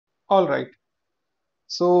All right.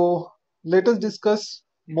 So let us discuss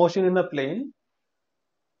motion in a plane.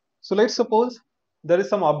 So let's suppose there is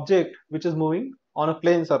some object which is moving on a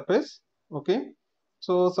plane surface. Okay.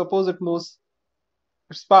 So suppose it moves,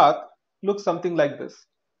 its path looks something like this.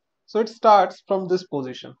 So it starts from this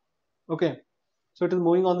position. Okay. So it is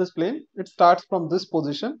moving on this plane. It starts from this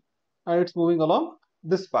position and it's moving along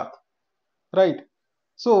this path. Right.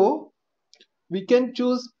 So we can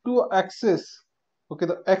choose two axes. Okay,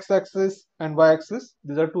 the x-axis and y-axis.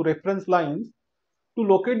 These are two reference lines to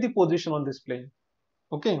locate the position on this plane.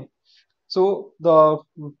 Okay, so the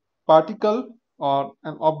particle or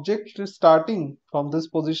an object is starting from this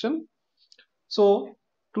position. So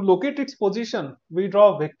to locate its position, we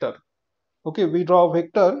draw a vector. Okay, we draw a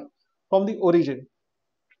vector from the origin.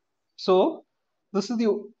 So this is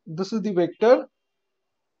the vector.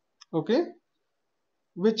 Okay,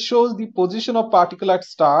 which shows the position of particle at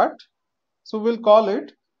start. So we'll call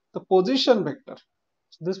it the position vector.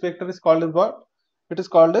 So this vector is called as what? It is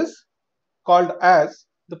called as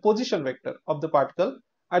the position vector of the particle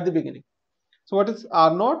at the beginning. So what is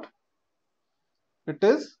R naught? It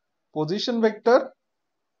is position vector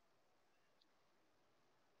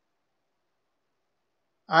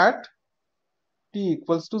at t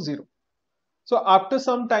equals to 0. So after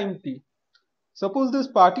some time t, suppose this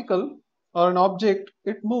particle or an object,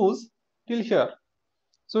 it moves till here.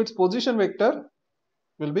 So its position vector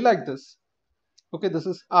will be like this. Okay, this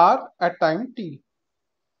is R at time t,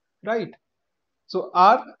 right? So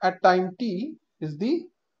R at time t is the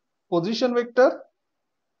position vector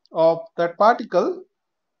of that particle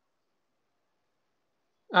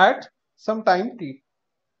at some time t.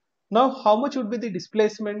 Now, how much would be the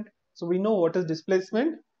displacement? So we know what is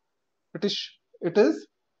displacement. It is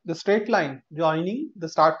the straight line joining the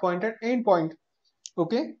start point and end point.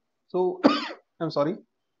 Okay. So I'm sorry.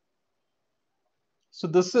 So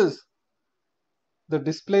this is the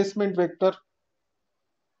displacement vector.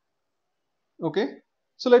 Okay.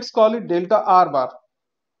 So let's call it delta r bar.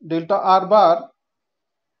 Delta r bar.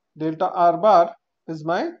 Delta r bar is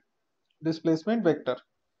my displacement vector.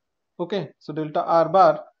 Okay. So delta r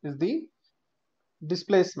bar is the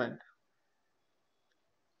displacement.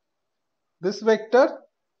 This vector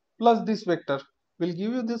plus this vector will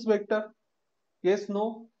give you this vector. Yes,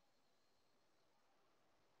 no?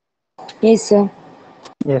 Yes, sir.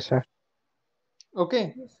 Yes, sir.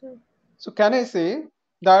 Okay. Yes, sir. So can I say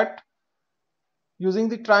that using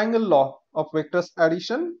the triangle law of vectors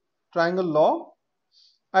addition, triangle law,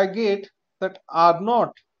 I get that R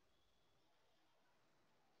naught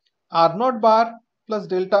bar plus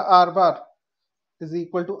delta R bar is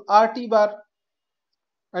equal to RT bar,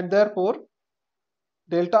 and therefore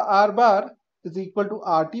delta R bar is equal to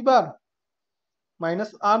RT bar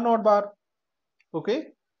minus R naught bar.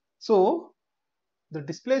 Okay. So the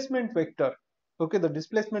displacement vector, okay, the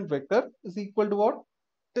displacement vector is equal to what?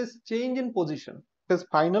 It is change in position. It is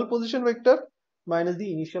final position vector minus the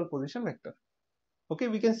initial position vector. Okay,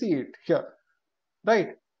 we can see it here,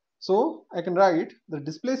 right? So I can write the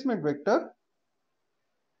displacement vector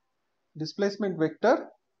is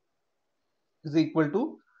equal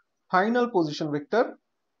to final position vector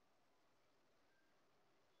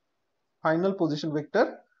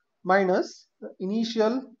minus the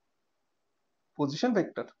initial position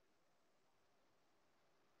vector.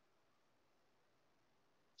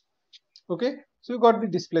 Okay, so you got the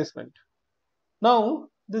displacement. Now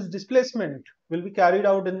this displacement will be carried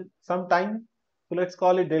out in some time, so let's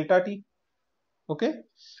call it delta t. Okay,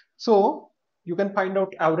 so you can find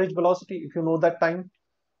out average velocity if you know that time.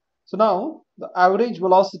 So now the average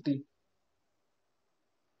velocity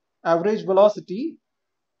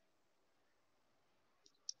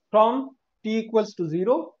from t equals to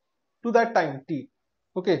 0 to that time t.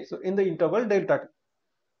 Okay, so in the interval delta t,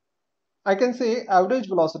 I can say average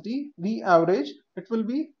velocity V average, it will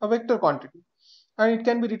be a vector quantity and it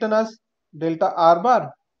can be written as delta r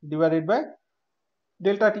bar divided by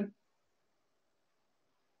delta t,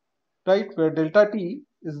 right, where delta t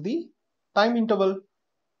is the time interval.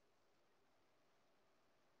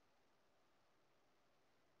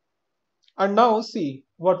 And now see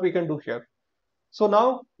what we can do here. So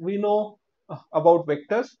now we know about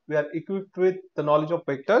vectors. We are equipped with the knowledge of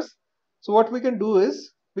vectors. So what we can do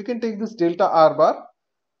is we can take this delta r bar,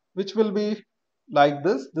 which will be like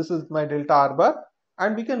this. This is my delta r bar,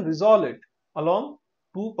 and we can resolve it along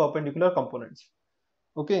two perpendicular components.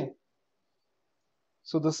 Okay.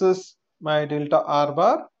 So this is my delta r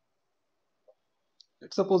bar.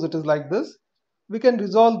 Let's suppose it is like this. We can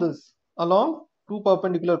resolve this along two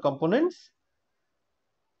perpendicular components.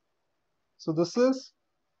 So this is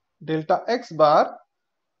delta x bar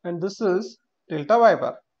and this is delta y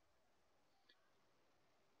bar.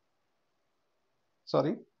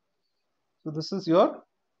 sorry. So this is your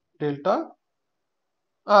delta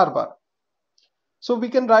R bar. So we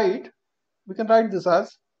can write this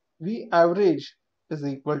as V average is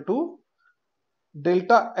equal to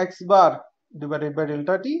delta X bar divided by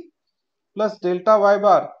delta T plus delta Y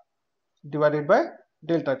bar divided by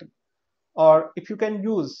delta T. Or if you can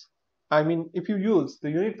use, if you use the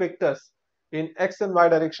unit vectors in X and Y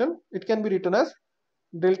direction, it can be written as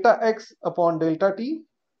delta X upon delta T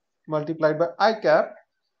multiplied by I cap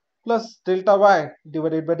plus delta Y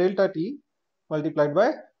divided by delta T multiplied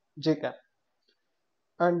by J cap.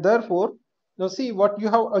 And therefore, now see what you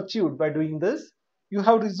have achieved by doing this. You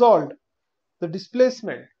have resolved the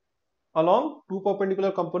displacement along two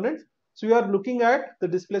perpendicular components. So you are looking at the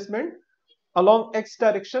displacement along X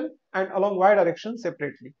direction and along Y direction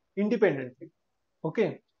separately, independently.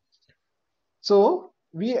 Okay. So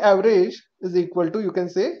V average is equal to, you can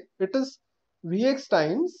say it is Vx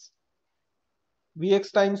times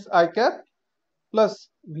I cap plus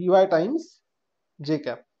Vy times J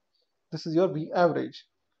cap. This is your V average.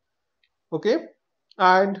 Okay.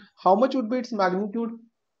 And how much would be its magnitude?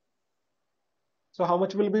 So how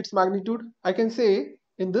much will be its magnitude? I can say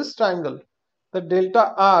in this triangle, the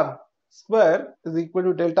delta R square is equal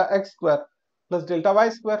to delta X square plus delta Y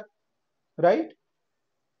square, right?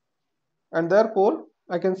 And therefore,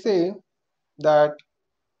 I can say that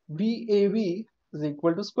VAV is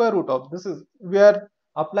equal to square root of, this is, we are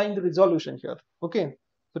applying the resolution here. Okay.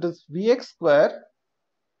 So it is Vx square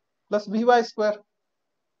plus Vy square.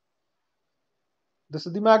 This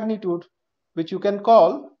is the magnitude, which you can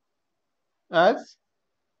call as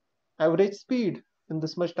average speed in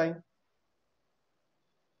this much time.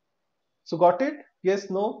 So got it? Yes,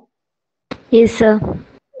 no? Yes, sir.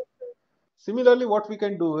 Similarly, what we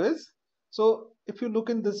can do is, so if you look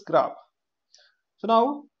in this graph, so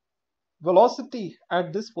now velocity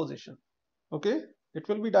at this position, okay, it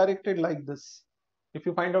will be directed like this. If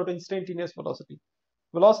you find out instantaneous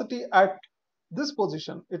velocity at this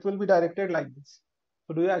position, it will be directed like this.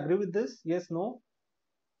 So do you agree with this? Yes, no?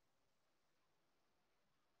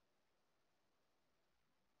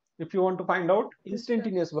 If you want to find out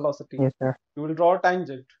instantaneous velocity, Yes, sir. you will draw a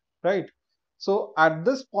tangent, right? So at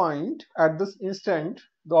this point, at this instant,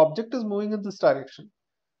 the object is moving in this direction.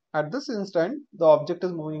 At this instant, the object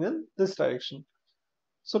is moving in this direction.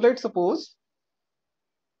 So let's suppose,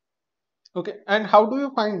 okay, and how do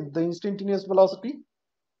you find the instantaneous velocity?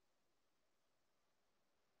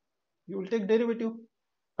 You will take derivative,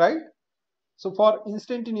 right? So for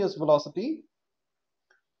instantaneous velocity,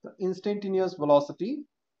 the instantaneous velocity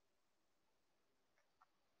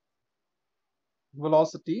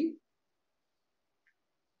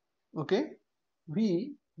okay,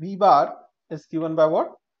 v bar is given by what?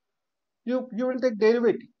 You will take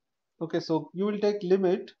derivative. Okay, so you will take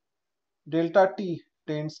limit delta t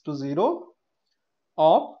tends to 0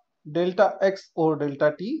 of delta x over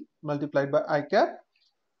delta t multiplied by I cap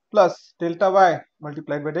plus delta y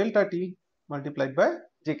multiplied by delta t multiplied by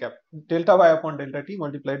j cap, delta y upon delta t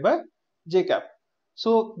multiplied by j cap.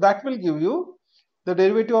 So that will give you the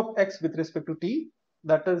derivative of x with respect to t,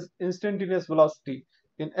 that is instantaneous velocity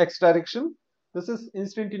in x direction. This is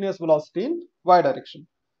instantaneous velocity in y direction.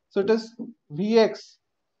 So it is vx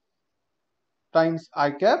times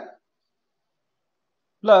I cap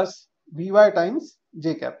plus vy times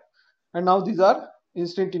j cap. And now these are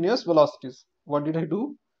instantaneous velocities. What did I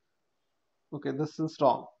do? Okay, this is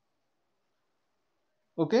wrong.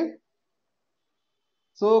 Okay.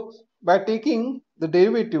 So by taking the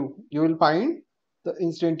derivative, you will find the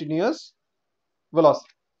instantaneous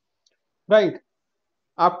velocity, right?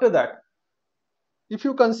 After that, if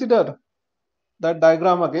you consider that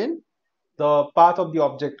diagram again, the path of the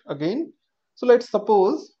object again. So let's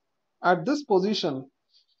suppose at this position,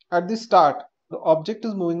 at the start, the object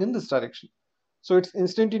is moving in this direction. So its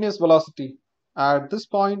instantaneous velocity at this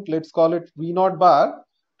point, let's call it v naught bar,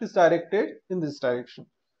 is directed in this direction.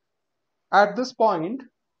 At this point,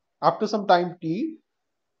 after some time t,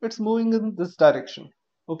 it's moving in this direction.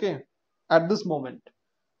 Okay, at this moment.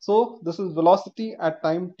 So this is velocity at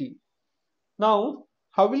time t. Now,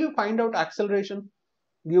 how will you find out acceleration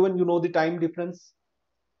given you know the time difference?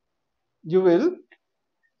 You will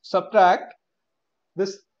subtract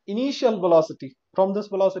this initial velocity from this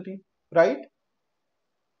velocity, right?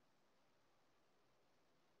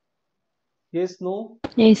 Yes, no?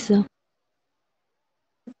 Yes, sir.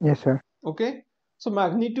 Yes, sir. Okay. So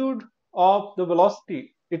magnitude of the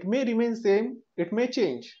velocity, it may remain same, it may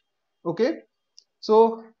change. Okay.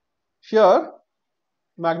 So here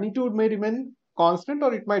magnitude may remain constant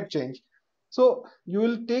or it might change. So you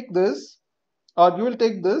will take this, or you will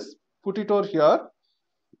take this, put it over here,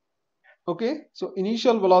 Okay, so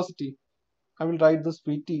initial velocity, I will write this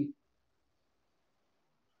Vt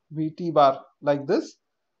bar like this.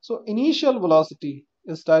 So initial velocity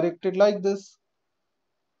is directed like this.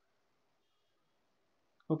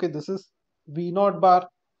 Okay, this is V naught bar.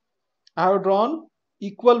 I have drawn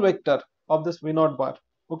equal vector of this V naught bar.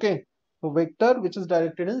 Okay, so vector which is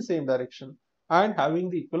directed in same direction and having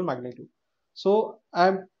the equal magnitude. So I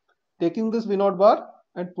am taking this V naught bar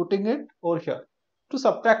and putting it over here to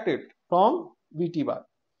subtract it from Vt bar.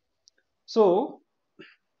 So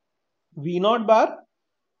V naught bar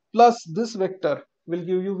plus this vector will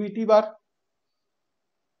give you Vt bar.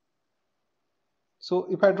 So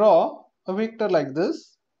if I draw a vector like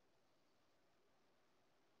this,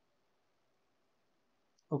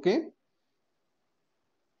 okay,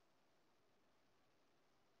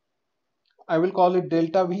 I will call it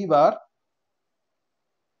delta V bar.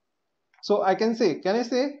 So I can say,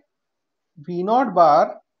 V naught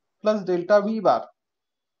bar plus delta V bar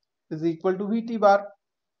is equal to Vt bar,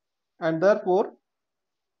 and therefore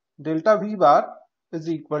delta V bar is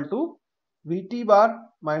equal to Vt bar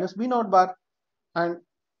minus V naught bar. And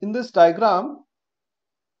in this diagram,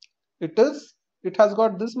 it has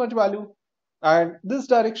got this much value and this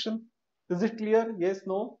direction. Is it clear? Yes,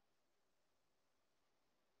 no?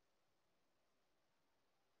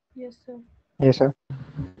 Yes, sir. Yes, sir.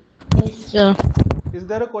 Yes, sir. Is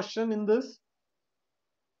there a question in this?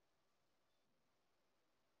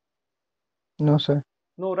 No, sir.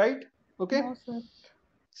 No, right? Okay. No, sir.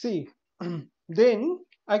 See, then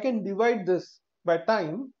I can divide this by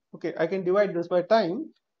time. Okay, I can divide this by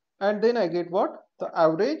time, and then I get what? The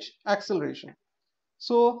average acceleration.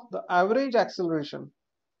 So the average acceleration,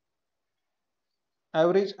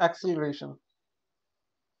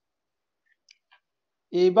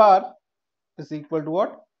 A bar is equal to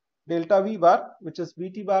what? Delta V bar, which is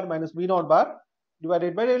Vt bar minus V naught bar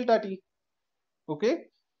divided by delta T. Okay,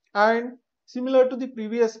 and similar to the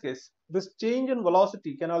previous case, this change in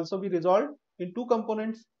velocity can also be resolved in two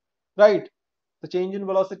components, right? The change in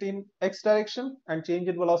velocity in x direction and change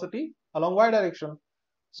in velocity along y direction.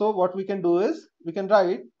 So what we can do is we can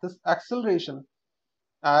write this acceleration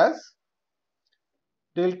as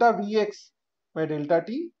delta Vx by delta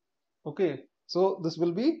t. Okay, so this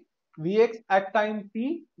will be Vx at time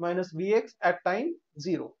t minus Vx at time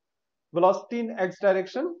 0. Velocity in x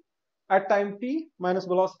direction at time t minus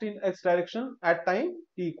velocity in x direction at time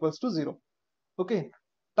t equals to 0. Okay,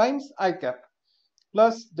 times I cap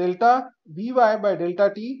plus delta Vy by delta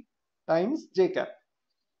t times j cap.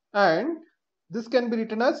 And this can be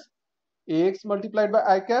written as Ax multiplied by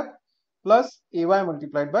I cap plus Ay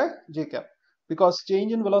multiplied by j cap, because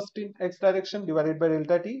change in velocity in x direction divided by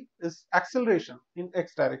delta t is acceleration in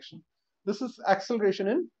x direction. This is acceleration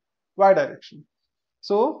in y direction.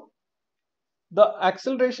 So the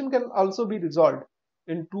acceleration can also be resolved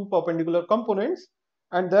in two perpendicular components,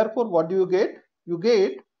 and therefore what do you get? You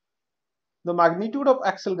get the magnitude of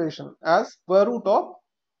acceleration as square root of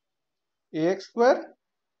ax square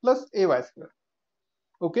plus ay square.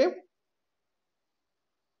 Okay,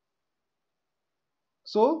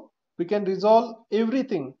 so we can resolve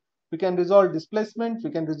everything. We can resolve displacement,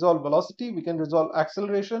 we can resolve velocity, we can resolve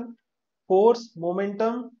acceleration, force,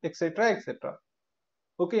 momentum, etc., etc.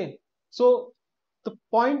 Okay, so the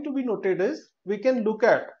point to be noted is we can look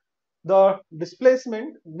at the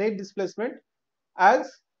displacement, net displacement,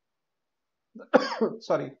 as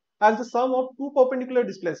sorry, as the sum of two perpendicular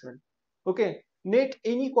displacement. Okay, net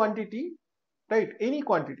any quantity, right? Any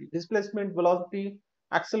quantity, displacement, velocity,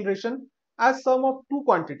 acceleration, as sum of two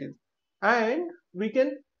quantities, and we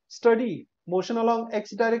can study motion along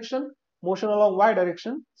x direction, motion along y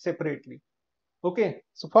direction separately. Okay,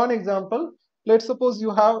 so for an example, let's suppose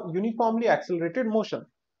you have uniformly accelerated motion.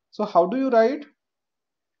 So how do you write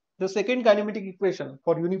the second kinematic equation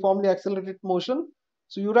for uniformly accelerated motion?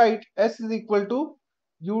 So you write S is equal to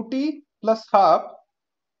ut plus half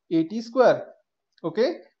at square.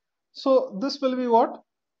 Okay, so this will be what?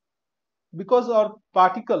 Because our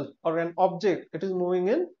particle or an object, it is moving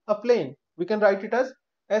in a plane, we can write it as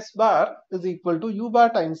S bar is equal to u bar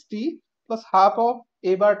times t plus half of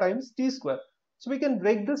a bar times t square. So we can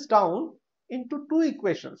break this down into two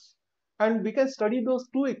equations and we can study those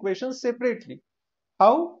two equations separately.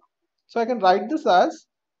 How? So I can write this as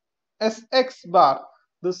Sx bar.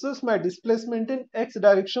 This is my displacement in x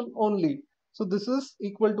direction only. So this is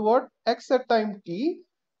equal to what? X at time t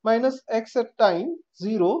minus x at time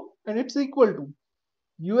 0, and it's equal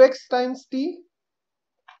to ux times t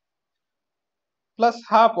plus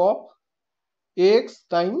half of ax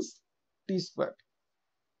times t squared.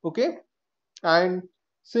 Okay, and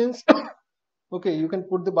since okay, you can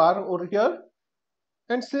put the bar over here,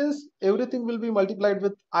 And since everything will be multiplied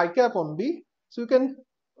with I cap only, so you can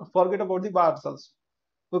forget about the bars also.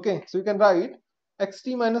 Okay, so you can write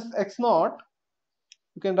xt minus x naught.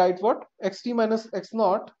 You can write what? Xt minus x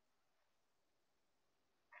naught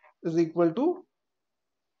is equal to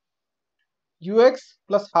ux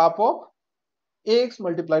plus half of ax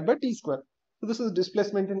multiplied by t square. So this is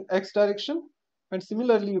displacement in x direction, and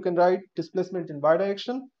similarly you can write displacement in y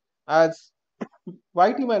direction as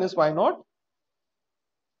yt minus y naught.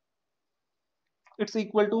 It's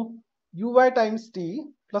equal to uy times t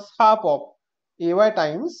plus half of ay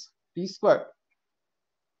times t square.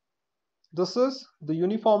 This is the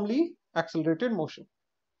uniformly accelerated motion,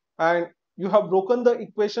 and you have broken the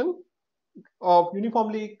equation of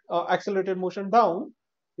uniformly accelerated motion down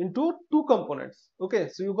into two components. Okay,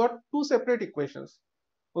 so you got two separate equations.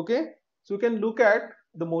 Okay, so you can look at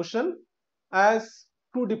the motion as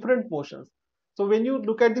two different motions. So when you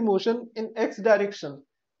look at the motion in x direction,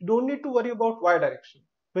 you don't need to worry about y direction.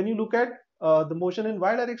 When you look at the motion in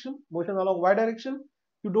y direction, motion along y direction,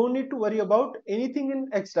 you don't need to worry about anything in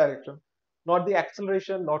x direction, not the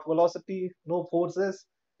acceleration, not velocity, no forces,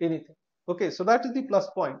 anything. Okay, so that is the plus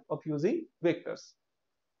point of using vectors.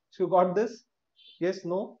 So you got this? Yes,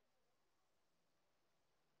 no?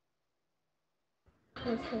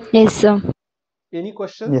 Yes, sir. Any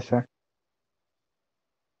questions? Yes, sir.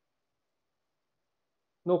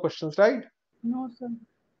 No questions, right? No, sir.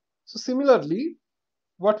 So similarly,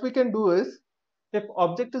 what we can do is, if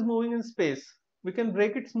object is moving in space, we can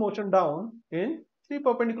break its motion down in three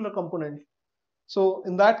perpendicular components. So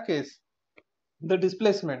in that case, the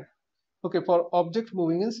displacement, okay, for object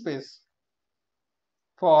moving in space,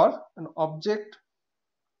 for an object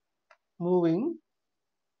moving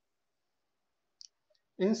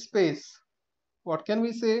in space, what can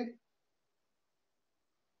we say?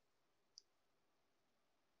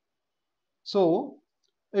 So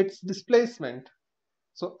its displacement,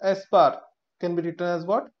 so s bar can be written as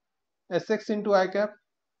what? Sx into I cap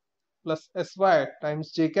plus sy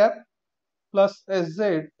times j cap plus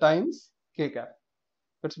sz times k cap.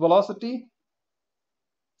 Its velocity.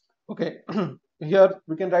 Okay, here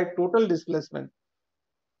we can write total displacement.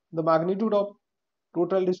 The magnitude of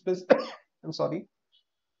total displacement, I'm sorry,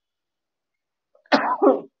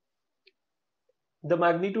 the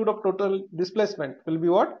magnitude of total displacement will be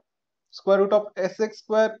what? Square root of sx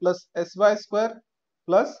square plus sy square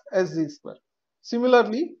plus sz square.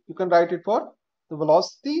 Similarly, you can write it for the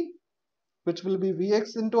velocity, which will be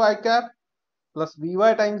vx into I cap plus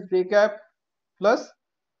vy times j cap plus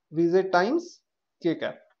vz times k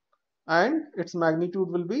cap, and its magnitude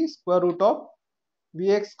will be square root of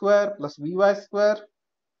vx square plus vy square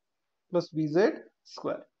plus vz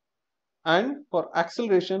square. And for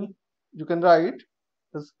acceleration, you can write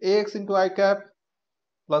as ax into I cap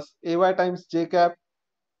plus ay times j cap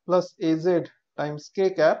plus az times k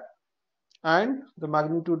cap, and the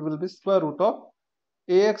magnitude will be square root of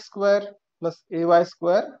ax square plus ay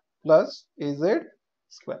square plus az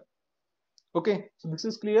square. Okay, so this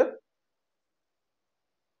is clear.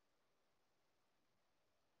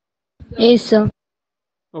 Yes, sir.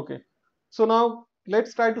 Okay, so now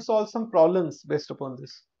let's try to solve some problems based upon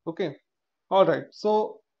this. Okay, all right,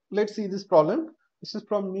 so let's see this problem. This is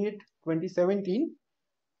from NEET 2017.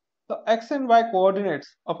 The x and y coordinates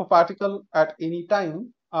of a particle at any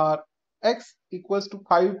time are x equals to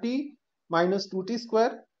 5t minus 2t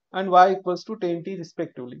square and y equals to 10t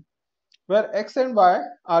respectively, where x and y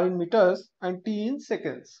are in meters and t in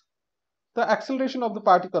seconds. The acceleration of the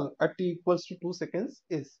particle at t equals to 2 seconds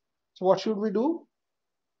is. So what should we do?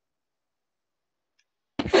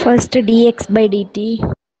 First dx by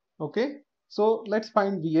dt. Okay, so let's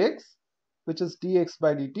find dx, which is dx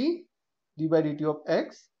by dt, d by dt of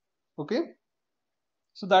x. Okay,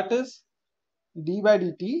 so that is d by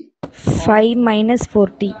dt of, 5 minus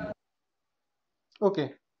 40.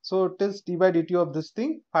 okay, so it is d by dt of this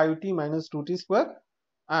thing 5t minus 2t square,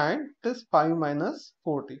 and it is 5 minus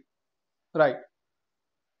 4t, right?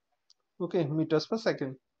 Okay, meters per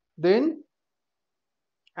second. Then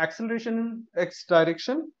acceleration in x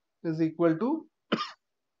direction is equal to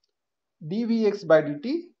dvx by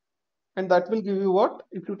dt, and that will give you what?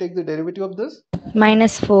 If you take the derivative of this,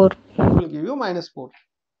 Minus 4. it will give you minus 4.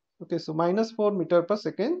 Okay, so minus 4 meter per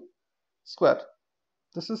second square.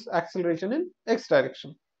 This is acceleration in x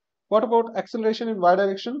direction. What about acceleration in y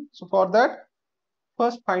direction? So for that,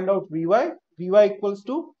 first find out vy. Vy equals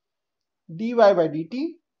to dy by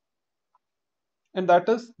dt, and that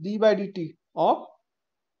is d by dt of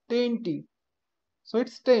 10t. So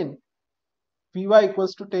it's 10. Vy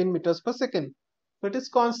equals to 10 meters per second. So it is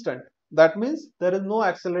constant. That means there is no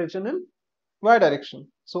acceleration in y direction.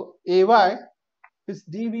 So ay is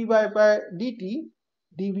dvy by dt,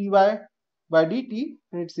 dvy by dt,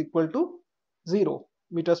 and it's equal to 0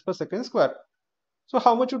 meters per second square. So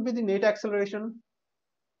how much would be the net acceleration?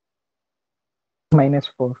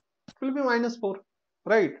 -4. It will be -4,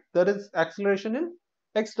 right? There is acceleration in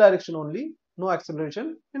x direction only, no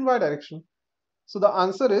acceleration in y direction. So the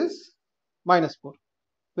answer is -4.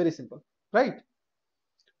 Very simple, right?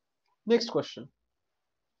 Next question.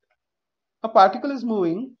 A particle is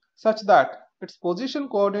moving such that its position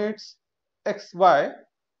coordinates x, y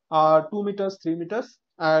are 2 meters, 3 meters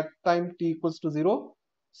at time t equals to 0,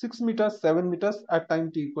 6 meters, 7 meters at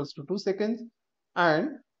time t equals to 2 seconds,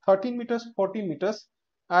 and 13 meters, 14 meters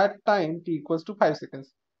at time t equals to 5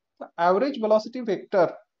 seconds. The average velocity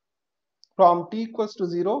vector from t equals to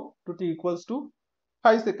 0 to t equals to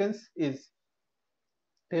 5 seconds is,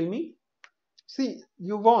 tell me. See,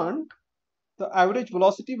 you want the average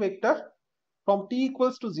velocity vector from t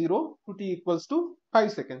equals to 0 to t equals to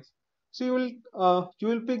 5 seconds. So you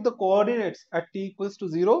will pick the coordinates at t equals to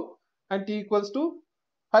 0 and t equals to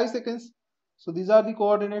 5 seconds. So these are the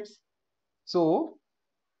coordinates. So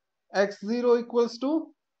x0 equals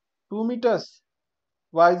to 2 meters,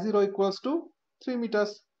 y0 equals to 3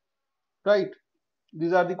 meters, right?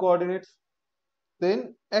 These are the coordinates.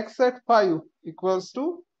 Then x at 5 equals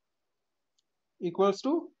to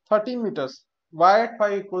 13 meters, y at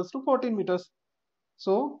 5 equals to 14 meters.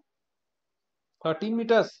 So 13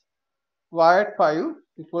 meters, y at 5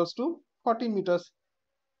 equals to 14 meters.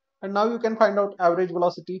 And now you can find out average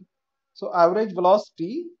velocity. So average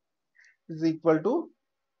velocity is equal to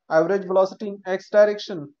average velocity in x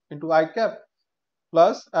direction into I cap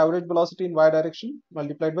plus average velocity in y direction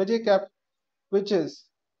multiplied by j cap, which is,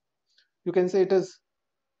 you can say it is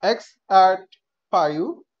x at 5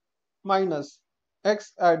 minus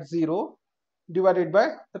x at 0 divided by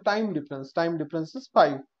the time difference. Time difference is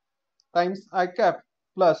 5 times I cap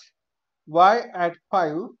plus y at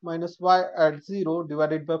 5 minus y at 0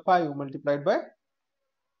 divided by 5 multiplied by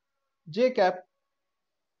j cap.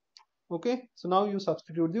 Okay, so now you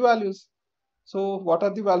substitute the values. So what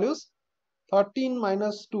are the values? 13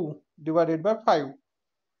 minus 2 divided by 5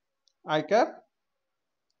 I cap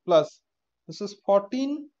plus, this is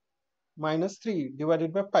 14 minus 3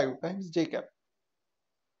 divided by 5 times j cap.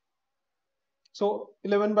 So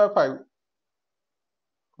 11 by 5.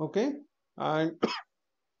 Okay, and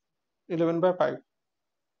 11 by 5.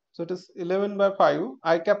 So it is 11 by 5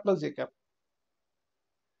 I cap plus j cap.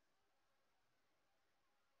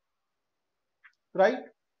 Right?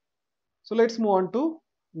 So let's move on to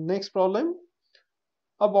next problem.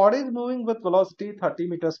 A body is moving with velocity 30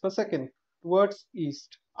 meters per second towards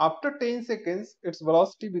east. After 10 seconds, its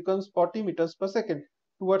velocity becomes 40 meters per second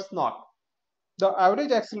towards north. The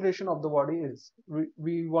average acceleration of the body is,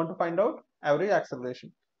 we want to find out average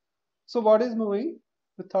acceleration. So body is moving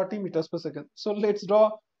with 30 meters per second. So let's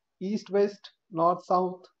draw east, west, north,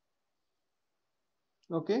 south.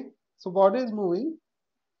 Okay. So body is moving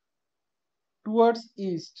towards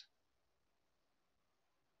east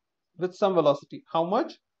with some velocity. How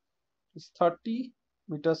much? It's 30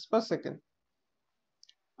 meters per second.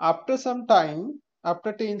 After some time,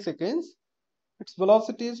 after 10 seconds, its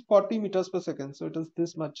velocity is 40 meters per second. So it is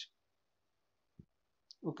this much.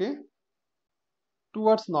 Okay.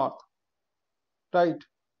 Towards north. Right.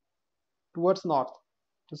 Towards north.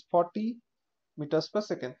 It is 40 meters per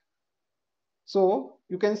second. So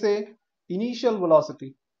you can say initial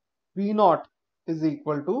velocity V naught is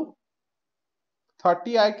equal to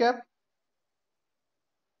 30 I cap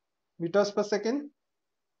meters per second.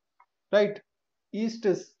 Right. East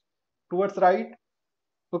is towards right.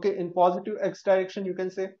 Okay. In positive x direction, you can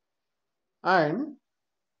say. And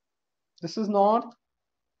this is north.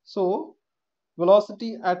 So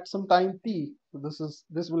velocity at some time t, so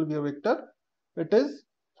this will be a vector, it is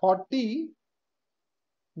 40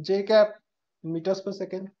 j cap meters per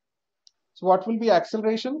second. So what will be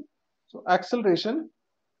acceleration? So acceleration,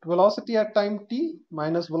 velocity at time t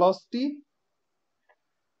minus velocity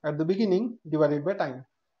at the beginning divided by time.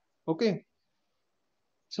 Okay,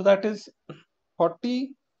 so that is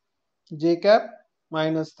 40 j cap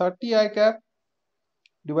minus 30 I cap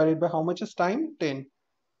divided by how much is time? 10.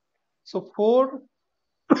 So 4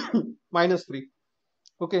 minus 3.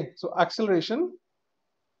 Okay, so acceleration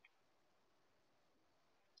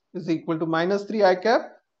is equal to minus 3 I cap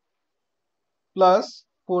plus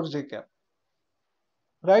 4 j cap.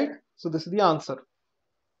 Right? So this is the answer.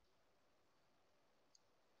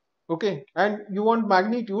 Okay, and you want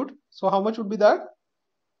magnitude. So how much would be that?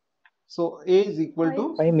 So A is equal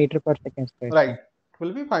to 5 meter per second square. right. It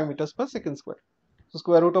will be 5 meters per second square. So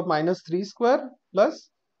square root of minus 3 square plus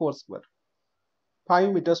 4 square.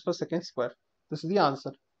 5 meters per second square. This is the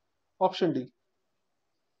answer. Option D.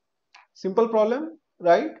 Simple problem,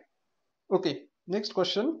 right? Okay, next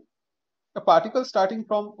question. A particle starting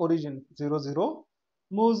from origin 0, 0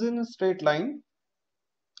 moves in a straight line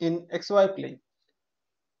in xy plane.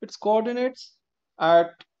 Its coordinates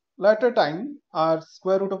at latter time are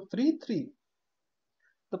square root of 3, 3.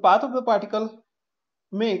 The path of the particle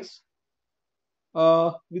makes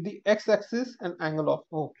with the x-axis an angle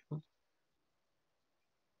of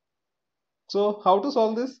So how to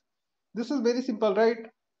solve this? This is very simple, right?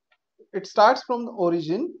 It starts from the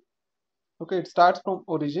origin. Okay, it starts from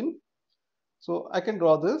origin. So I can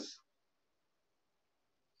draw this.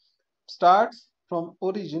 Starts from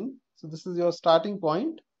origin. So this is your starting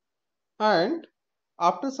point. And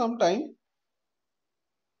after some time,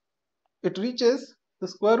 it reaches the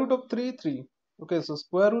square root of 3, 3. Okay, so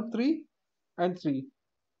square root 3 and 3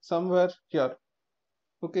 somewhere here.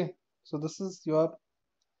 Okay, so this is your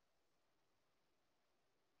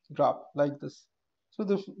graph like this. So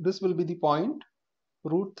this will be the point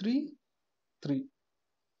root 3, 3.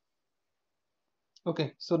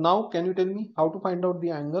 Okay, so now can you tell me how to find out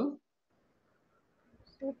the angle?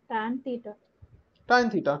 So tan theta. Tan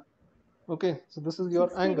theta. Okay, so this is your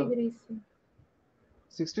 60 angle. degrees.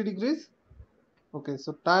 60 degrees. Okay,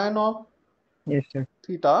 so tan of Yes, sir.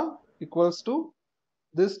 theta equals to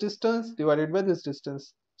this distance divided by this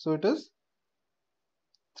distance. So it is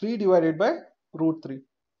 3 divided by root 3.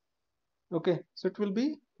 Okay, so it will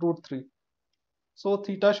be root 3. So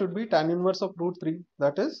theta should be tan inverse of root 3,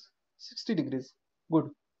 that is 60 degrees. Good.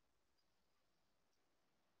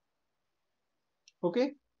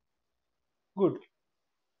 Okay, good.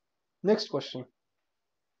 Next question.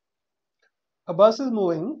 A bus is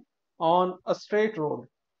moving on a straight road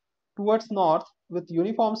towards north with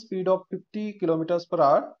uniform speed of 50 kilometers per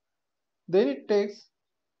hour. Then it takes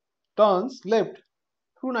turns left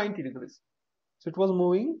through 90 degrees. So it was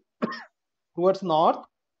moving towards north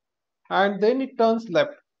and then it turns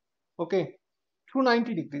left. Okay, through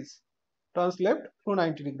 90 degrees. Turns left through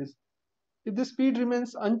 90 degrees. If the speed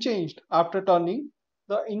remains unchanged after turning,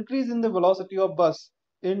 the increase in the velocity of bus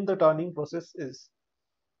in the turning process is.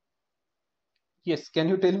 Yes, can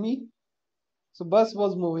you tell me? So bus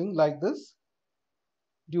was moving like this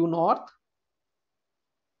due north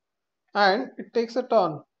and it takes a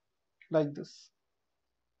turn like this.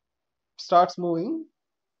 Starts moving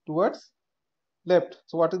towards left.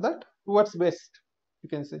 So what is that? Towards west, you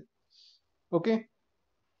can say. Okay.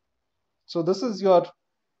 So this is your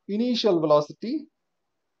initial velocity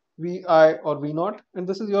vi or v naught, and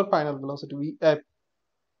this is your final velocity vf.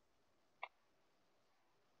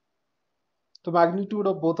 The magnitude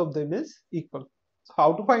of both of them is equal. So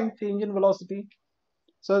how to find change in velocity?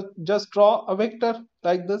 So just draw a vector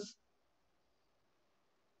like this,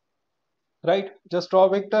 right? Just draw a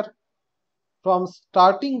vector from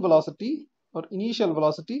starting velocity or initial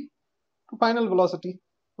velocity to final velocity.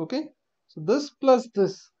 Okay, so this plus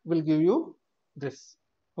this will give you this.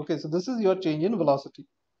 Okay, so this is your change in velocity,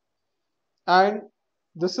 and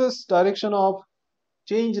this is direction of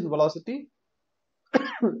change in velocity.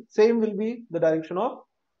 Same will be the direction of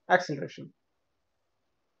acceleration.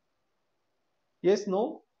 Yes,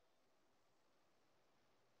 no?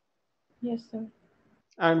 Yes, sir.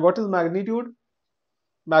 And what is magnitude?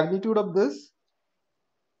 Magnitude of this.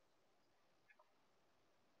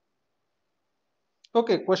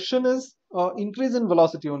 Okay, question is increase in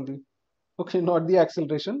velocity only. Okay, not the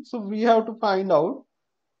acceleration. So we have to find out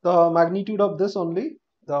the magnitude of this only,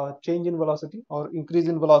 the change in velocity or increase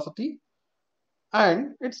in velocity,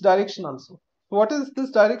 and its direction also. So what is this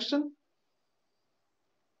direction?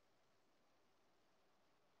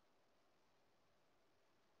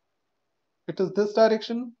 It is this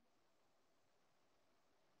direction,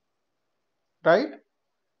 right?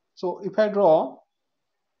 So if I draw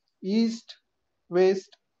east,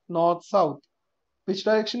 west, north, south, which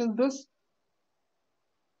direction is this?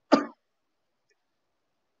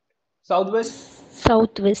 Southwest.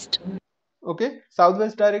 Southwest. Okay,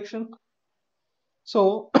 southwest direction.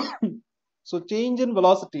 So so change in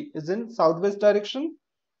velocity is in southwest direction,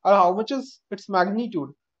 or how much is its magnitude?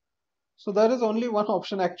 So there is only one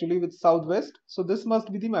option actually with southwest, so this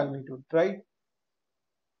must be the magnitude, right?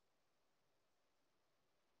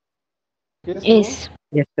 Yes, no? Yes.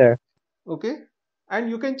 Yes, sir. Okay, and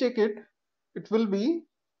you can check it. It will be,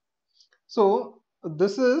 so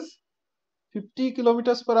this is 50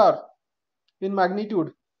 kilometers per hour in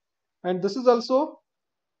magnitude, and this is also,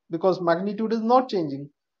 because magnitude is not changing,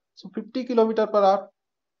 so 50 kilometer per hour.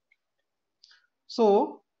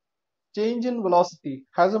 So change in velocity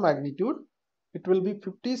has a magnitude. It will be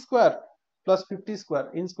 50 square plus 50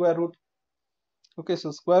 square in square root. Okay,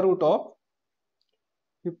 so square root of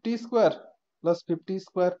 50 square plus 50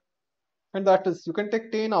 square, and that is, you can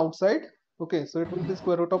take 10 outside. Okay, so it will be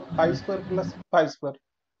square root of 5 square plus 5 square,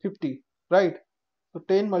 50, right? So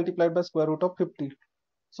 10 multiplied by square root of 50.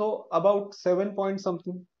 So about 7 point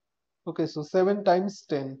something. Okay, so 7 times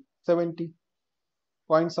 10, 70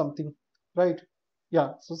 point something, right?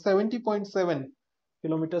 Yeah, so 70.7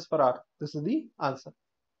 kilometers per hour. This is the answer.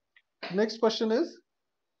 Next question is,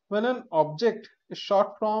 when an object is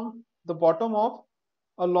shot from the bottom of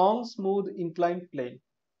a long, smooth, inclined plane,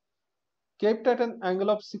 kept at an angle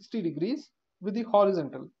of 60 degrees with the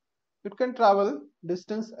horizontal, it can travel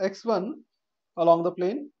distance x1 along the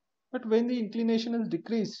plane, but when the inclination is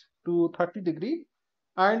decreased to 30 degree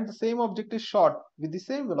and the same object is shot with the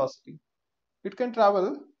same velocity, it can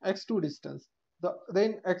travel x2 distance.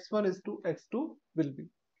 Then x1 is to x2 will be.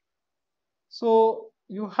 So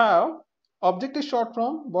you have object is shot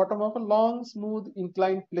from bottom of a long, smooth,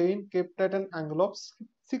 inclined plane kept at an angle of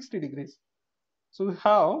 60 degrees. So we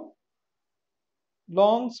have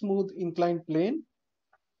long, smooth, inclined plane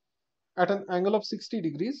at an angle of 60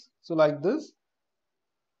 degrees. So like this,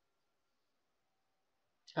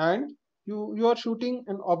 and you are shooting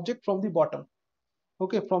an object from the bottom.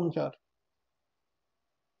 Okay, from here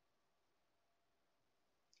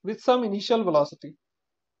with some initial velocity.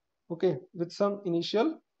 Okay, with some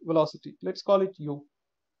initial velocity. Let's call it u.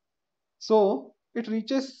 So it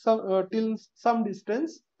reaches till some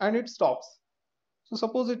distance and it stops. So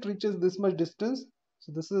suppose it reaches this much distance.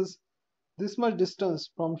 So this is this much distance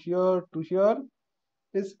from here to here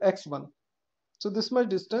is x1. So this much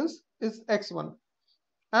distance is x1.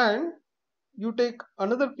 And you take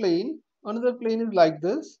another plane. Another plane is like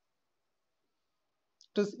this.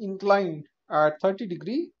 It is inclined at 30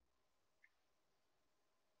 degree.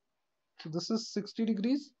 So this is 60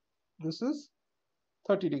 degrees. This is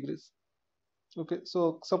 30 degrees. Okay,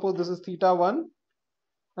 so suppose this is theta 1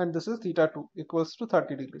 and this is theta 2 equals to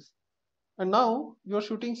 30 degrees. And now you are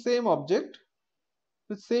shooting same object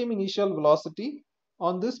with same initial velocity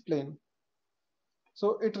on this plane.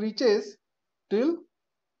 So it reaches till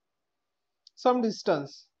some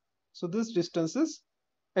distance. So this distance is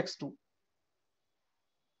x2.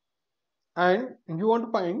 And you want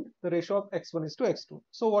to find the ratio of x1 is to x2.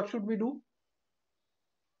 So what should we do?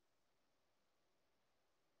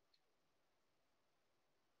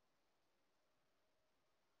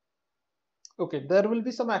 Okay, there will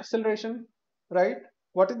be some acceleration, right?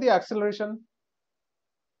 What is the acceleration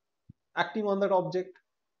acting on that object?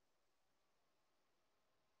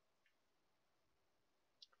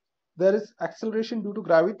 There is acceleration due to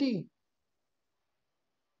gravity.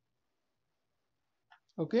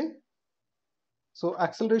 Okay, so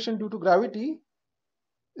acceleration due to gravity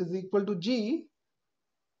is equal to g.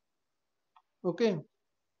 Okay,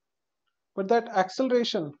 but that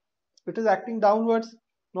acceleration, it is acting downwards,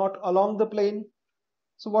 not along the plane.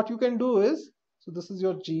 So what you can do is, so this is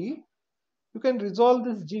your g, you can resolve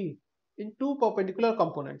this g in two perpendicular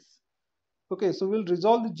components. Okay, so we'll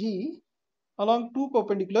resolve the g along two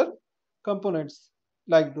perpendicular components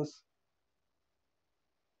like this.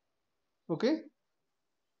 Okay,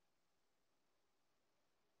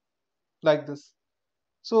 like this.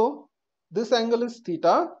 So this angle is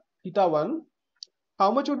theta, theta 1.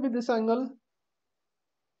 How much would be this angle?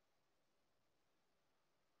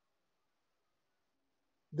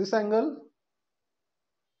 This angle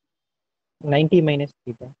 90 minus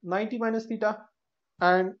theta. 90 minus theta,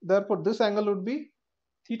 and therefore this angle would be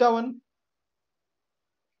theta 1.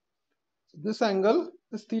 This angle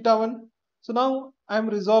is theta 1. So now I am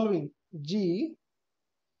resolving g.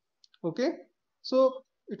 Okay, so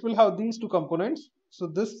it will have these two components. So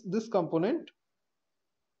this component,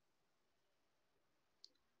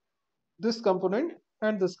 this component,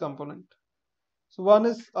 and this component. So one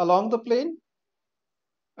is along the plane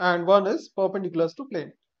and one is perpendicular to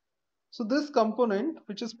plane. So this component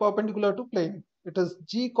which is perpendicular to plane, it is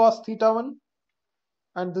g cos theta 1,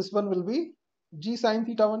 and this one will be g sin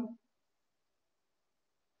theta 1.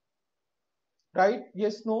 Right?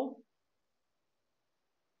 Yes, no?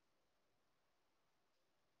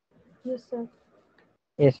 Yes, sir.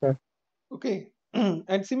 Yes, sir. Okay.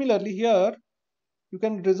 And similarly here, you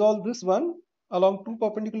can resolve this one along two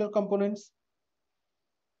perpendicular components.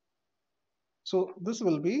 So this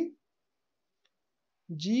will be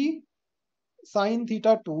g sin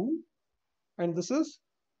theta 2, and this is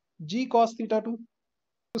g cos theta 2.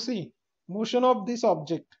 You see, motion of this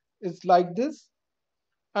object is like this,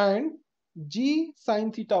 and g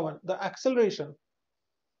sin theta 1, the acceleration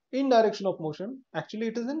in direction of motion, actually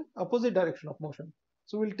it is in opposite direction of motion.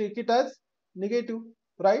 So we'll take it as negative,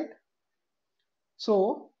 right?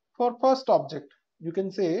 So for first object, you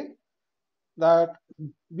can say that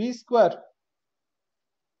v square,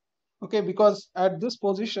 okay, because at this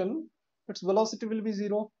position its velocity will be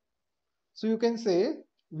 0. So you can say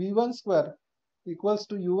v1 square equals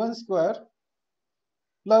to u1 square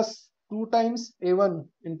plus 2 times a1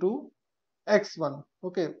 into x1,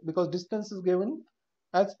 okay, because distance is given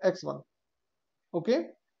as x1, okay.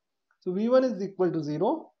 So v1 is equal to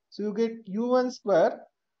 0, so you get u1 square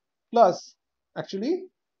plus, actually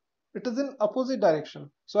it is in opposite direction,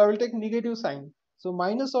 so I will take negative sign, so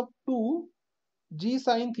minus of 2 g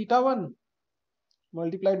sine theta 1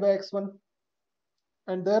 multiplied by x1,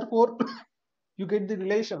 and therefore you get the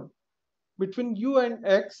relation between u and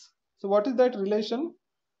x. So what is that relation?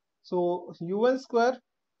 So u1 square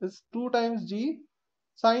is 2 times g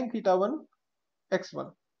sine theta 1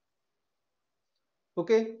 x1,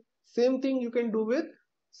 okay. Same thing you can do with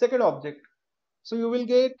second object. So you will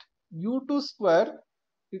get u2 square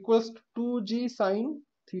equals to 2g sine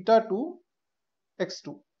theta 2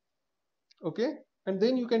 x2, okay, and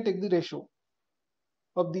then you can take the ratio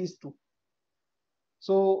of these two.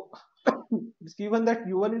 So it's given that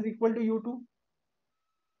u1 is equal to u2,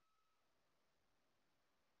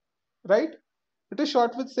 right? It is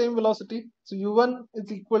short with same velocity, so u1 is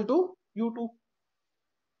equal to u2,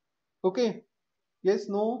 okay. Yes,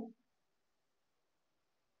 no?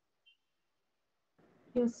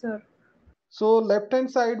 Yes, sir. So left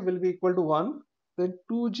hand side will be equal to 1, then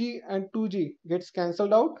 2g and 2g gets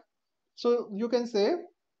cancelled out, so you can say,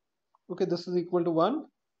 okay, this is equal to 1.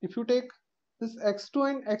 If you take this x2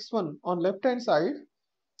 and x1 on left hand side,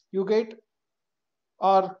 you get,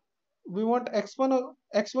 or we want x1 or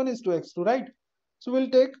x1 is to x2, right? So we'll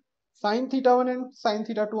take sine theta 1 and sine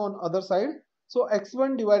theta 2 on other side. So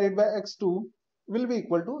x1 divided by x2 will be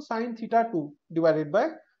equal to sine theta 2 divided by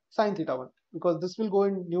sine theta 1, because this will go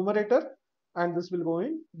in numerator and this will go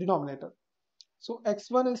in denominator. So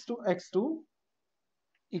x1 is to x2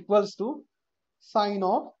 equals to sine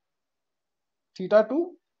of theta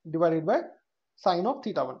 2 divided by sine of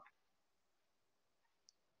theta 1,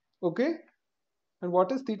 okay. And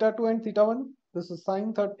what is theta 2 and theta 1? This is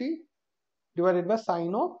sine 30 divided by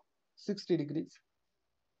sine of 60 degrees,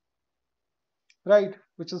 right,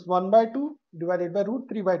 which is 1 by 2 divided by root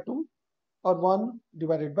 3 by 2, or 1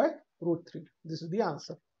 divided by root 3. This is the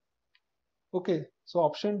answer, okay. So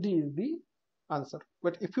option D is the answer.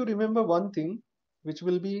 But if you remember one thing which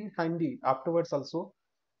will be handy afterwards also,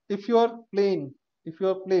 if your plane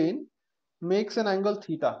makes an angle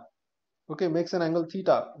theta, okay, makes an angle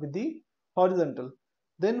theta with the horizontal,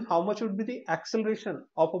 then how much would be the acceleration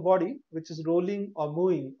of a body which is rolling or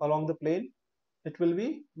moving along the plane? It will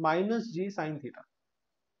be minus g sine theta.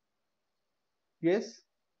 Yes,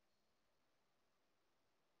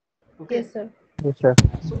 okay. Yes, sir. Yes, sir.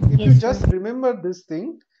 So if you Yes, just sir. remember this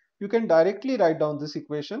thing, you can directly write down this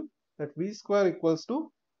equation, that v square equals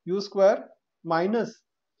to u square minus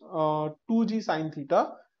 2g sine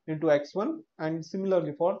theta into x1, and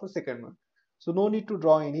similarly for the second one. So no need to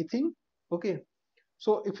draw anything, okay.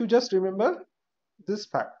 So if you just remember this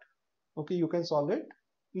fact, okay, you can solve it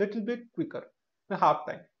little bit quicker in half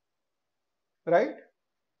time, right?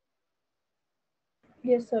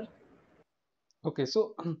 Yes, sir. Okay,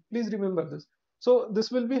 so please remember this. So this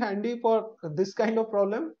will be handy for this kind of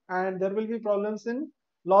problem, and there will be problems in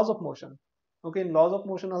laws of motion. Okay, in laws of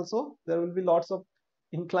motion also there will be lots of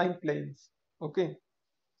inclined planes. Okay,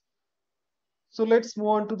 so let's move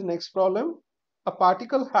on to the next problem. A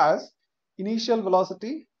particle has initial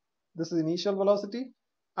velocity. This is initial velocity,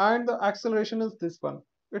 and the acceleration is this one.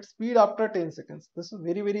 Its speed after 10 seconds. This is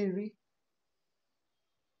very easy,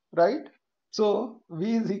 right? So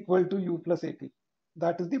v is equal to u plus at.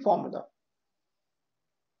 That is the formula.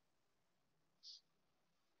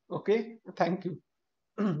 Okay, thank you.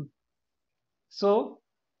 So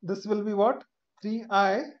this will be what?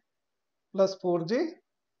 3i plus 4j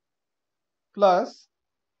plus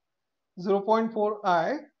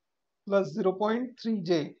 0.4i plus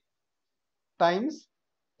 0.3j times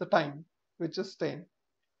the time, which is 10.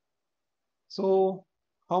 So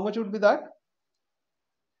how much would be that?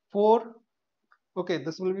 4. Okay,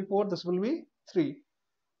 this will be 4, this will be 3.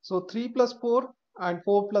 So 3 plus 4 and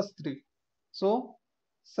 4 plus 3. So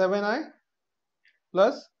 7i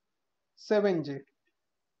plus 7j.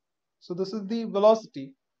 So this is the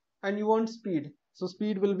velocity, and you want speed. So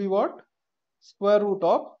speed will be what? Square root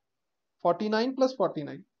of 49 plus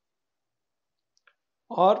 49,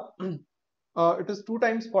 or it is 2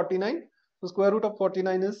 times 49. So square root of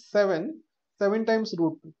 49 is 7. 7 times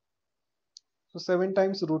root 2. So 7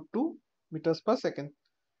 times root 2 meters per second.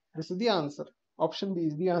 This is the answer. Option B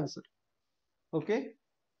is the answer. Okay.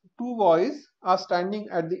 Two boys are standing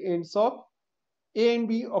at the ends of A and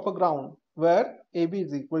B of a ground where AB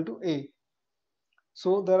is equal to A.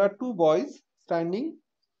 So there are two boys standing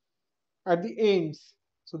at the ends.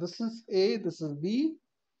 So this is A, this is B,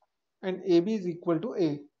 and AB is equal to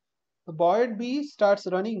A. The boy at B starts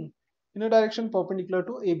running in a direction perpendicular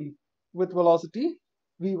to AB with velocity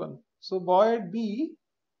v1. So boy at B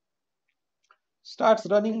starts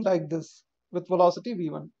running like this with velocity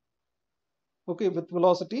v1. Okay, with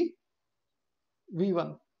velocity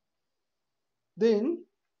v1. Then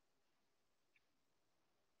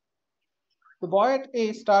the boy at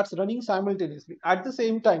A starts running simultaneously. At the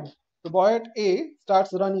same time, the boy at A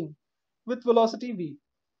starts running with velocity v,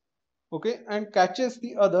 okay, and catches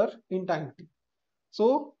the other in time t.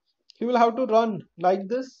 So he will have to run like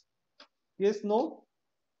this. Yes, no?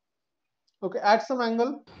 Okay, at some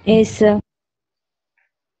angle. Yes, sir.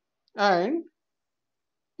 And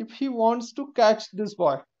if he wants to catch this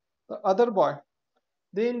boy, the other boy,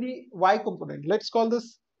 then the y component, let's call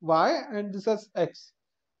this y and this as x.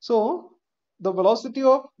 So the velocity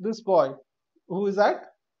of this boy who is at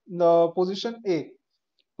the position A,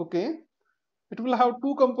 okay, it will have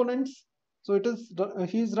two components. So it is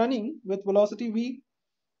he is running with velocity v,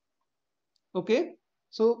 okay.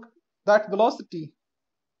 So that velocity,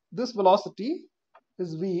 this velocity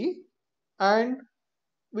is v, and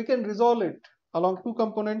we can resolve it along two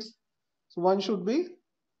components. So one should be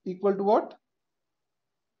equal to what?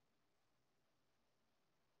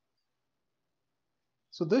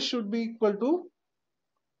 So this should be equal to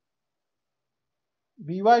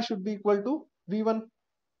Vy should be equal to V1,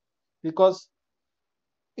 because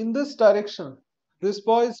in this direction this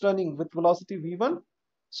boy is running with velocity V1.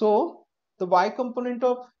 So the y component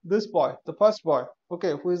of this boy, the first boy,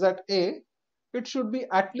 okay, who is at A, it should be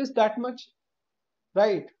at least that much,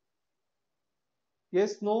 right?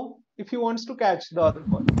 Yes, no? If he wants to catch the other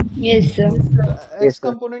boy, Yes, sir. the Yes, x sir.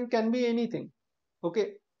 component can be anything.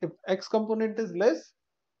 Okay, if x component is less,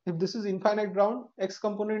 if this is infinite ground, x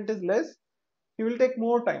component is less, he will take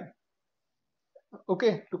more time,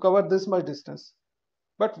 okay, to cover this much distance.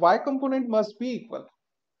 But y component must be equal,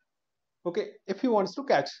 okay, if he wants to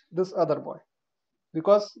catch this other boy,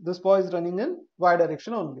 because this boy is running in y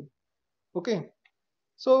direction only, okay.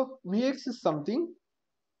 So Vx is something,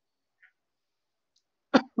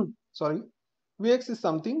 sorry, Vx is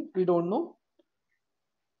something we don't know,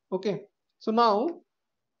 okay. So now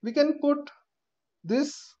we can put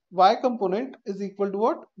this y component is equal to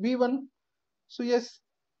what? V1. So yes,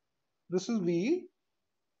 this is V,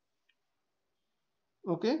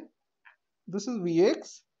 okay, this is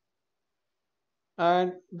Vx,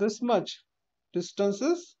 and this much distance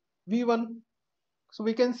is V1. So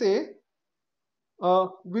we can say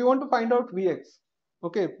we want to find out Vx,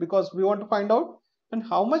 okay, because we want to find out and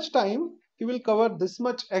how much time he will cover this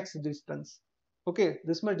much x distance, okay,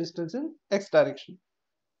 this much distance in x direction.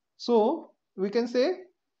 So we can say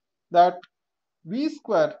that v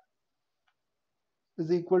square is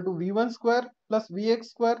equal to v1 square plus vx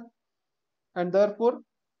square, and therefore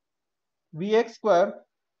vx square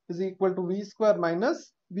is equal to v square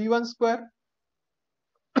minus v1 square.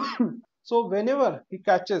 So whenever he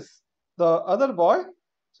catches the other boy,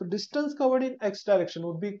 so distance covered in x direction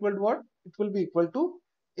would be equal to what? It will be equal to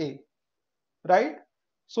a, right?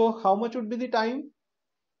 So how much would be the time?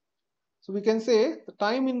 So we can say the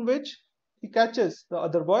time in which he catches the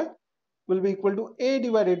other boy will be equal to a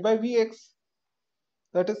divided by vx,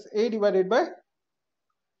 that is a divided by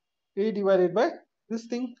this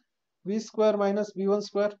thing, v square minus v1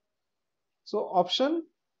 square. So option,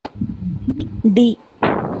 D.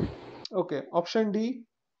 okay, option D.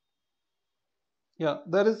 Yeah,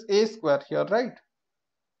 there is a square here, right?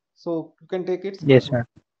 So you can take it square Yes, root. sir.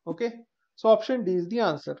 Okay, so option D is the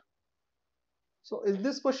answer. So is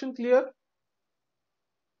this question clear?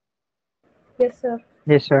 Yes, sir.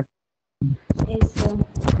 Yes, sir. Yes, sir.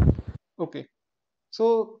 Okay,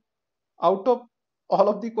 so out of all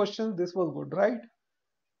of the questions, this was good, right?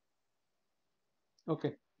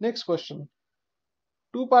 Okay, next question.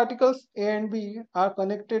 Two particles A and B are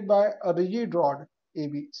connected by a rigid rod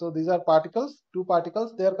AB. So these are particles, two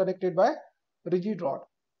particles, they are connected by rigid rod.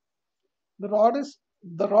 The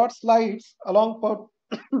rod slides along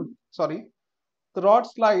sorry, the rod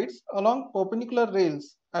slides along perpendicular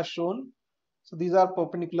rails as shown. So these are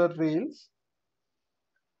perpendicular rails.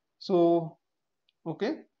 So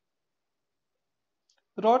okay,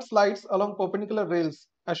 the rod slides along perpendicular rails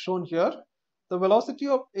as shown here. The velocity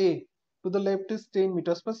of A to the left is 10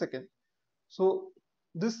 meters per second. So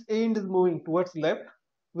this end is moving towards left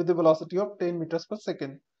with the velocity of 10 meters per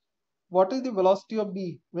second. What is the velocity of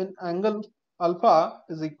B when angle alpha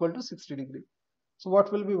is equal to 60 degrees? So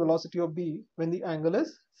what will be velocity of B when the angle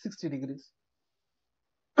is 60 degrees?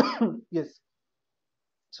 Yes.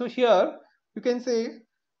 So here you can say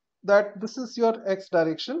that this is your x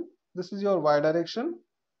direction, this is your y direction.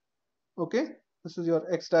 Okay, this is your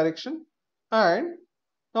x direction, and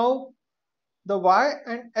now the y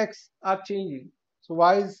and x are changing. So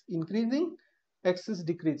y is increasing, x is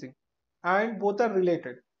decreasing, and both are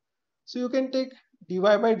related. So you can take dy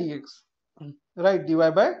by dx, right? Dy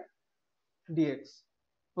by dx.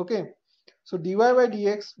 Okay, so dy by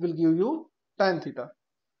dx will give you tan theta.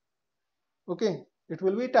 Okay, it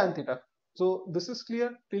will be tan theta. So this is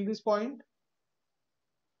clear till this point,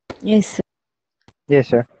 Yes, sir. Yes,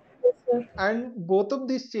 sir. Yes, sir. and both of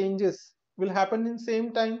these changes will happen in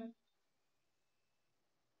same time.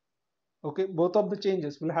 Okay, both of the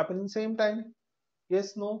changes will happen in same time.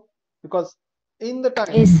 Yes, no, because in the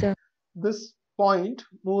time Yes, sir. this point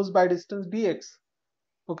moves by distance dx.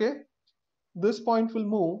 Okay, this point will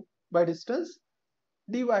move by distance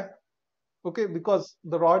dy. Okay, because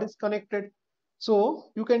the rod is connected,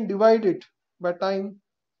 so you can divide it by time.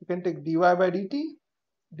 You can take dy by dt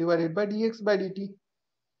divided by dx by dt.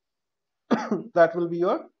 That will be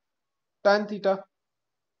your tan theta,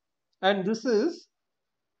 and this is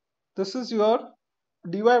your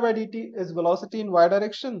dy by dt is velocity in y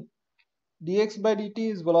direction, dx by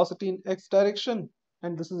dt is velocity in x direction,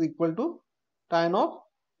 and this is equal to tan of,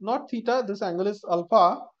 not theta, this angle is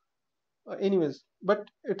alpha, anyways, but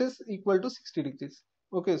it is equal to 60 degrees.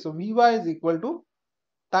 Okay, so Vy is equal to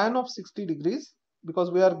tan of 60 degrees, because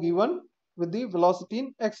we are given with the velocity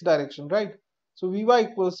in x direction, right? So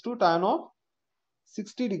Vy equals to tan of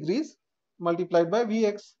 60 degrees multiplied by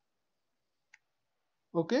Vx.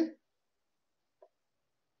 Okay,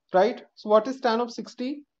 right? So what is tan of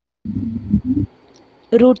 60?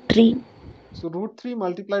 Root 3, So root 3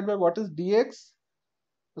 multiplied by what is dx?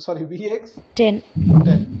 Sorry, Vx, 10.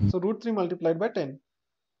 10. So root 3 multiplied by 10.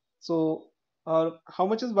 So how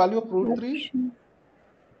much is value of root 3? Option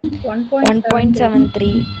 1.73.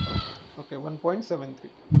 1.73. Okay,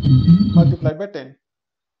 1.73 multiplied by 10.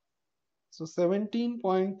 So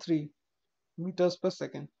 17.3 meters per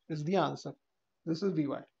second is the answer. This is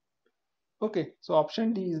Vy. Okay, so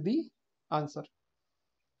option D is the answer.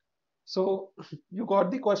 So you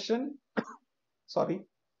got the question. Sorry.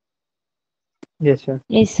 Yes, sir.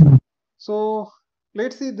 Yes, sir. So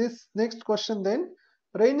let's see this next question then.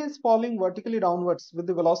 Rain is falling vertically downwards with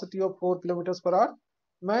the velocity of 4 kilometers per hour.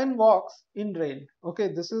 Man walks in rain. Okay,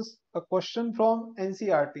 this is a question from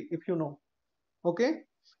NCERT, if you know. Okay,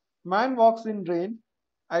 man walks in rain.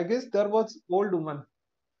 I guess there was old woman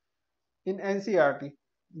in NCERT.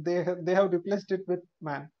 They have replaced it with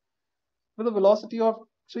man. With a velocity of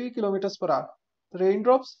 3 kilometers per hour. The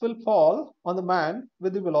raindrops will fall on the man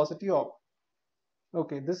with the velocity of.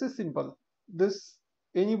 Okay, this is simple. This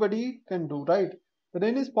anybody can do, right? The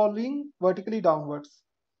rain is falling vertically downwards.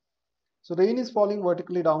 So rain is falling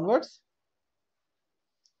vertically downwards,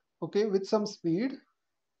 okay, with some speed,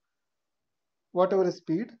 whatever is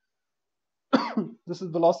speed. This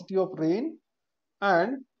is velocity of rain,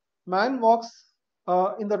 and man walks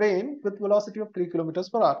in the rain with velocity of 3 kilometers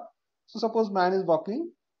per hour. So suppose man is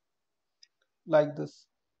walking like this.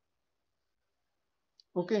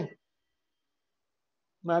 Okay,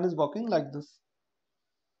 man is walking like this.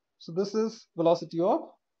 So this is velocity of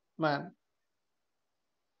man.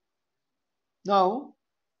 Now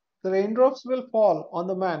the raindrops will fall on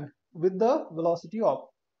the man with the velocity of.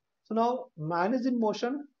 So now man is in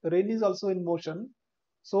motion, rain is also in motion.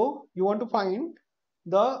 So you want to find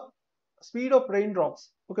the speed of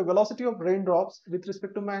raindrops. Okay, velocity of raindrops with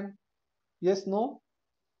respect to man. Yes, no?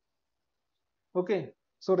 Okay,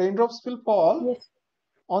 so raindrops will fall Yes.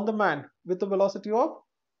 on the man with the velocity of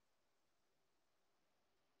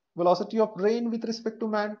rain with respect to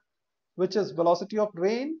man, which is velocity of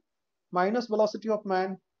rain minus velocity of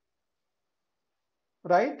man,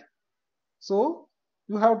 right? So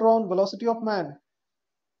you have drawn velocity of man.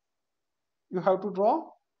 You have to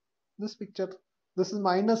draw this picture. This is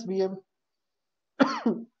minus Vm.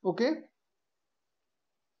 Okay,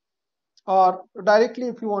 or directly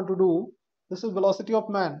if you want to do, this is velocity of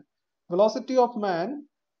man. Velocity of man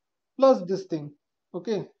plus this thing.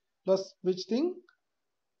 Okay, plus which thing?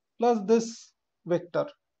 Plus this vector.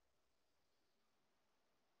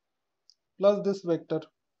 Plus this vector.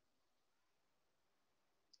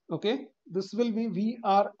 Okay, this will be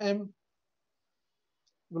Vrm.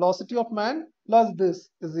 Velocity of man plus this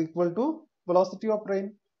is equal to velocity of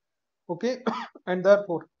rain. Okay, and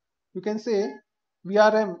therefore you can say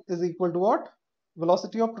Vrm is equal to what?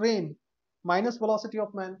 Velocity of rain minus velocity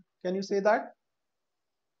of man. Can you say that?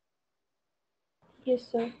 Yes,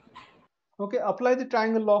 sir. Okay, apply the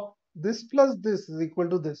triangle law. This plus this is equal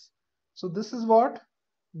to this. So this is what?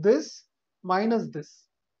 this minus this.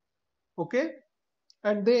 Okay,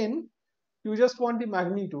 and then you just want the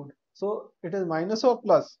magnitude. So it is minus or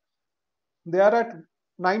plus. They are at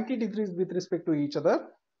 90 degrees with respect to each other,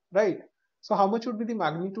 right? So how much would be the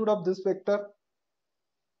magnitude of this vector?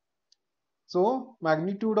 So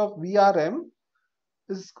magnitude of VRM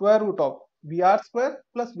is square root of VR square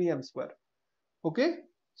plus VM square. Okay,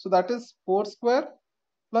 so that is 4 square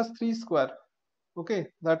plus 3 square. Okay,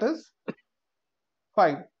 that is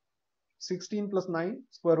 5. 16 plus 9,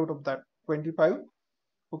 square root of that, 25.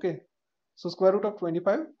 Okay, so square root of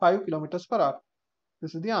 25, 5 kilometers per hour.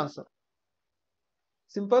 This is the answer.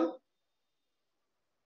 Simple.